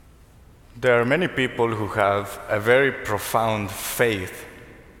There are many people who have a very profound faith,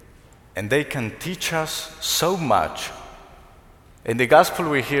 and they can teach us so much. In the gospel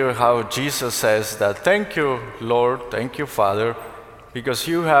we hear how Jesus says that, "Thank you, Lord, thank you, Father, because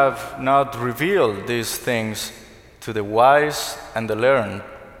you have not revealed these things to the wise and the learned,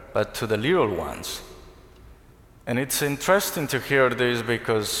 but to the little ones." And it's interesting to hear this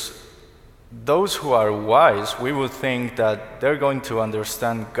because those who are wise, we would think that they're going to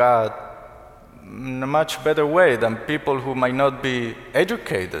understand God in a much better way than people who might not be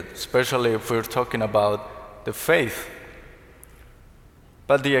educated, especially if we're talking about the faith.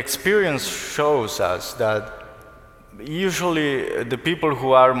 But the experience shows us that usually the people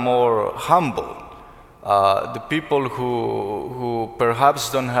who are more humble, the people who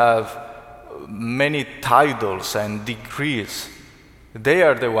perhaps don't have many titles and degrees, they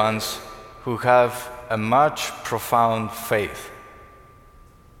are the ones who have a much profound faith.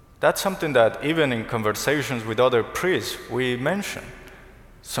 That's something that even in conversations with other priests we mention.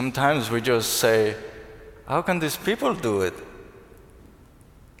 Sometimes we just say, how can these people do it?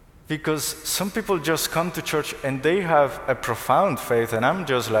 Because some people just come to church and they have a profound faith, and I'm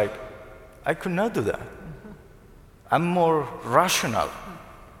just like, I could not do that. I'm more rational.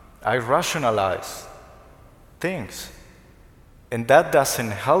 I rationalize things. And that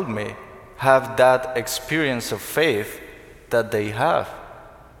doesn't help me have that experience of faith that they have.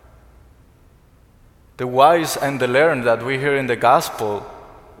 The wise and the learned that we hear in the gospel,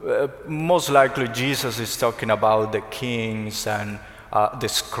 most likely Jesus is talking about the kings and the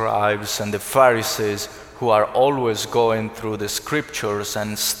scribes and the Pharisees who are always going through the scriptures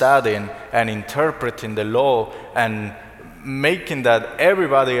and studying and interpreting the law and making that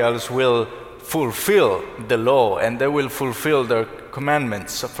everybody else will fulfill the law and they will fulfill their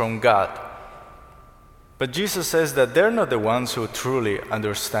commandments from God. But Jesus says that they're not the ones who truly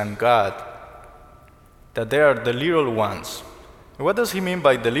understand God, that they are the little ones. What does he mean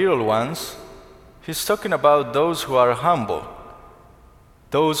by the little ones? He's talking about those who are humble.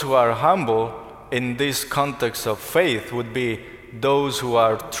 Those who are humble in this context of faith would be those who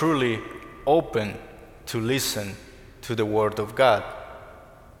are truly open to listen to the Word of God.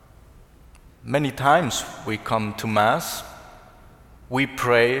 Many times we come to Mass, we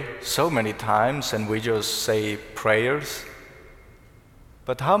pray so many times and we just say prayers.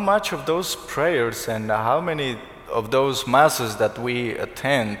 But how much of those prayers and how many of those Masses that we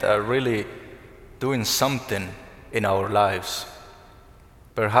attend are really doing something in our lives?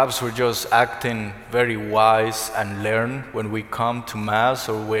 Perhaps we're just acting very wise and learned when we come to Mass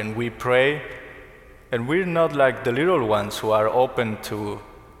or when we pray, and we're not like the little ones who are open to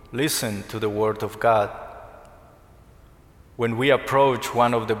listen to the Word of God. When we approach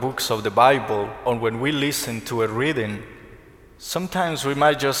one of the books of the Bible or when we listen to a reading, sometimes we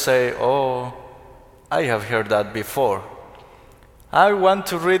might just say, "Oh, I have heard that before. I want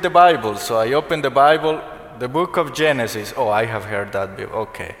to read the Bible," so I open the Bible, the book of Genesis. "Oh, I have heard that before.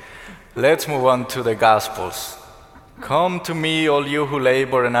 Okay, let's move on to the Gospels. Come to me, all you who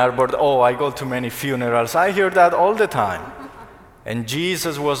labor and are burdened." "Oh, I go to many funerals. I hear that all the time. And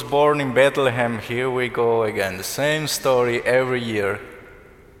Jesus was born in Bethlehem." Here we go again, the same story every year.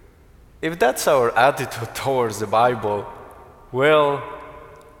 If that's our attitude towards the Bible, well,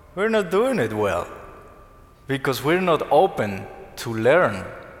 we're not doing it well, because we're not open to learn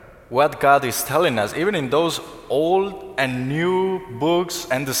what God is telling us. Even in those old and new books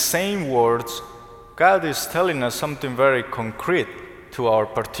and the same words, God is telling us something very concrete to our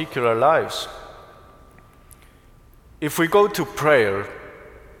particular lives. If we go to prayer,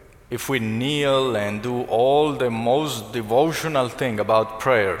 if we kneel and do all the most devotional thing about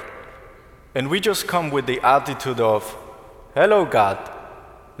prayer, and we just come with the attitude of, "Hello God,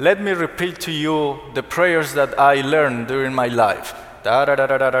 let me repeat to you the prayers that I learned during my life,"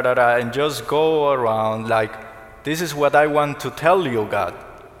 and just go around like, "This is what I want to tell you, God."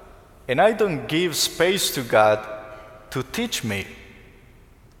 And I don't give space to God to teach me,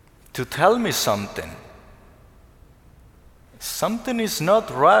 to tell me something. Something is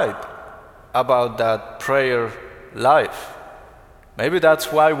not right about that prayer life. Maybe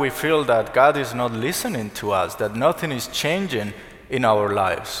that's why we feel that God is not listening to us, that nothing is changing in our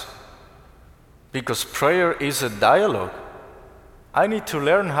lives. Because prayer is a dialogue. I need to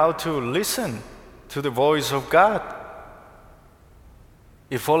learn how to listen to the voice of God.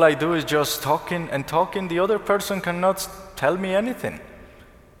 If all I do is just talking and talking, the other person cannot tell me anything.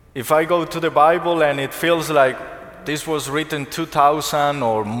 If I go to the Bible and it feels like this was written 2,000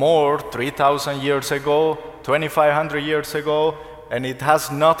 or more, 3,000 years ago, 2,500 years ago, and it has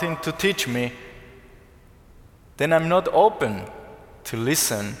nothing to teach me, then I'm not open to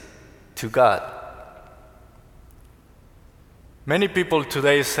listen to God. Many people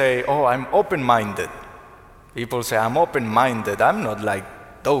today say, oh, I'm open-minded. People say, I'm open-minded. I'm not like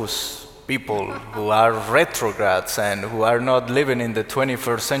those people who are retrogrades and who are not living in the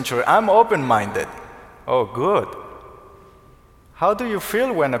 21st century. I'm open-minded. Oh, good. How do you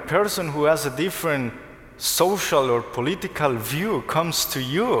feel when a person who has a different social or political view comes to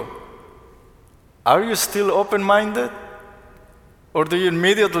you? Are you still open-minded? Or do you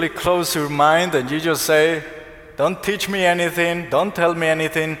immediately close your mind and you just say, don't teach me anything, don't tell me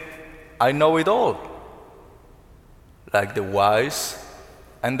anything, I know it all? Like the wise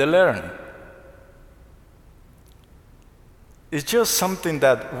and the learned. It's just something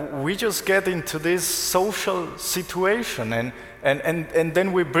that we just get into this social situation and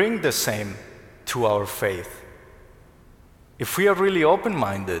then we bring the same to our faith. If we are really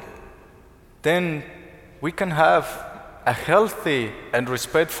open-minded, then we can have a healthy and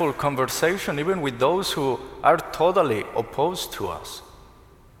respectful conversation even with those who are totally opposed to us.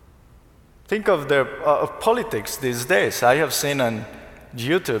 Think of politics these days. I have seen on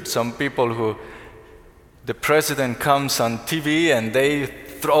YouTube some people who the president comes on TV and they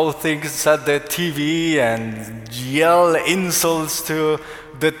throw things at the TV and yell insults to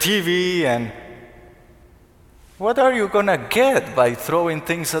the TV. And what are you going to get by throwing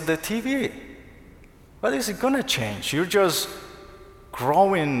things at the TV? What is it going to change? You're just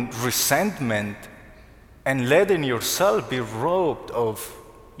growing resentment and letting yourself be robbed of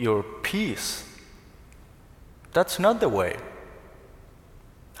your peace. That's not the way.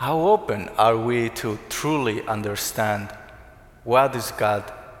 How open are we to truly understand what is God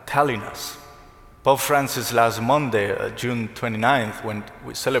telling us? Pope Francis last Monday, June 29th, when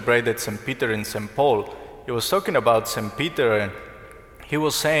we celebrated St. Peter and St. Paul, he was talking about St. Peter and he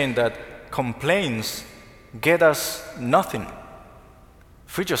was saying that complaints get us nothing.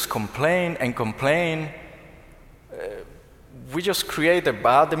 If we just complain and complain, we just create a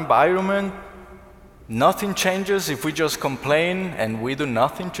bad environment. Nothing changes if we just complain and we do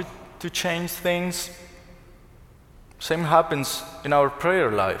nothing to change things. Same happens in our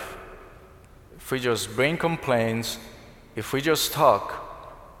prayer life. If we just bring complaints, if we just talk,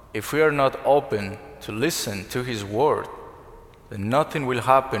 if we are not open to listen to His word, then nothing will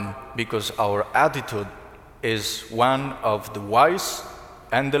happen because our attitude is one of the wise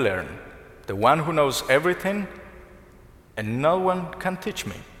and the learned, the one who knows everything and no one can teach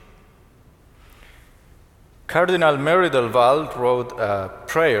me. Cardinal Mary del Val wrote a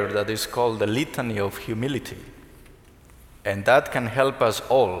prayer that is called the Litany of Humility. And that can help us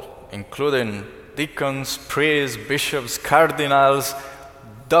all, including deacons, priests, bishops, cardinals,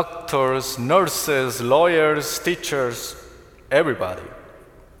 doctors, nurses, lawyers, teachers, everybody.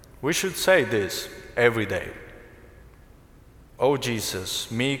 We should say this every day. O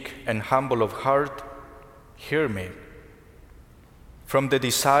Jesus, meek and humble of heart, hear me. From the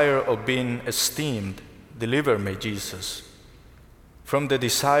desire of being esteemed, deliver me, Jesus. From the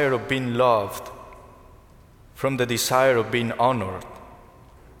desire of being loved, from the desire of being honored,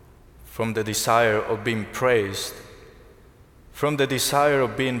 from the desire of being praised, from the desire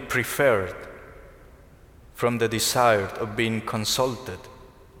of being preferred, from the desire of being consulted,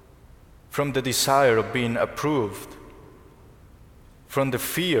 from the desire of being approved, from the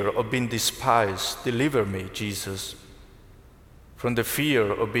fear of being despised, deliver me, Jesus. From the fear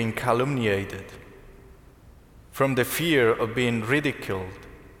of being calumniated, from the fear of being ridiculed,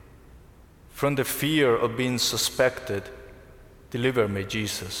 from the fear of being suspected, deliver me,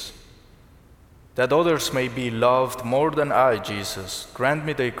 Jesus. That others may be loved more than I, Jesus, grant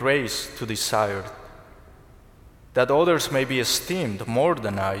me the grace to desire it. That others may be esteemed more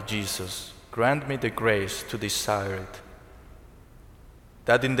than I, Jesus, grant me the grace to desire it.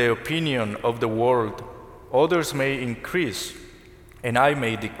 That in the opinion of the world, others may increase and I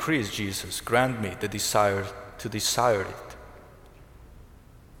may decrease, Jesus, grant me the desire to desire it.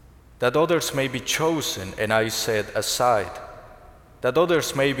 That others may be chosen and I set aside. That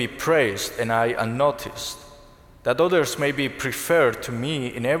others may be praised and I unnoticed. That others may be preferred to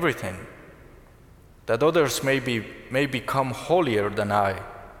me in everything. That others may become holier than I,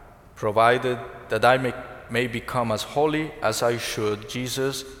 provided that I may become as holy as I should.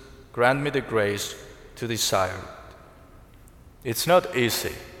 Jesus, grant me the grace to desire it. It's not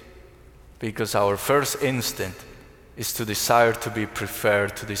easy, because our first instinct is to desire to be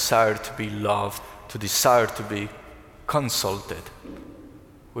preferred, to desire to be loved, to desire to be consulted.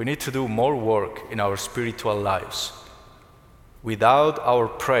 We need to do more work in our spiritual lives. Without our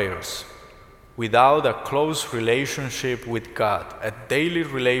prayers, without a close relationship with God, a daily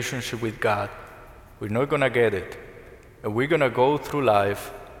relationship with God, we're not going to get it. And we're going to go through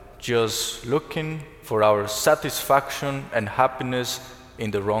life just looking for our satisfaction and happiness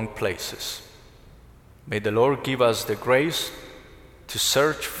in the wrong places. May the Lord give us the grace to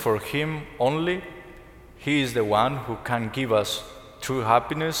search for Him only. He is the one who can give us true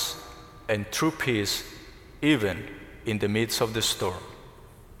happiness and true peace, even in the midst of the storm.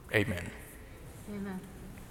 Amen. Amen.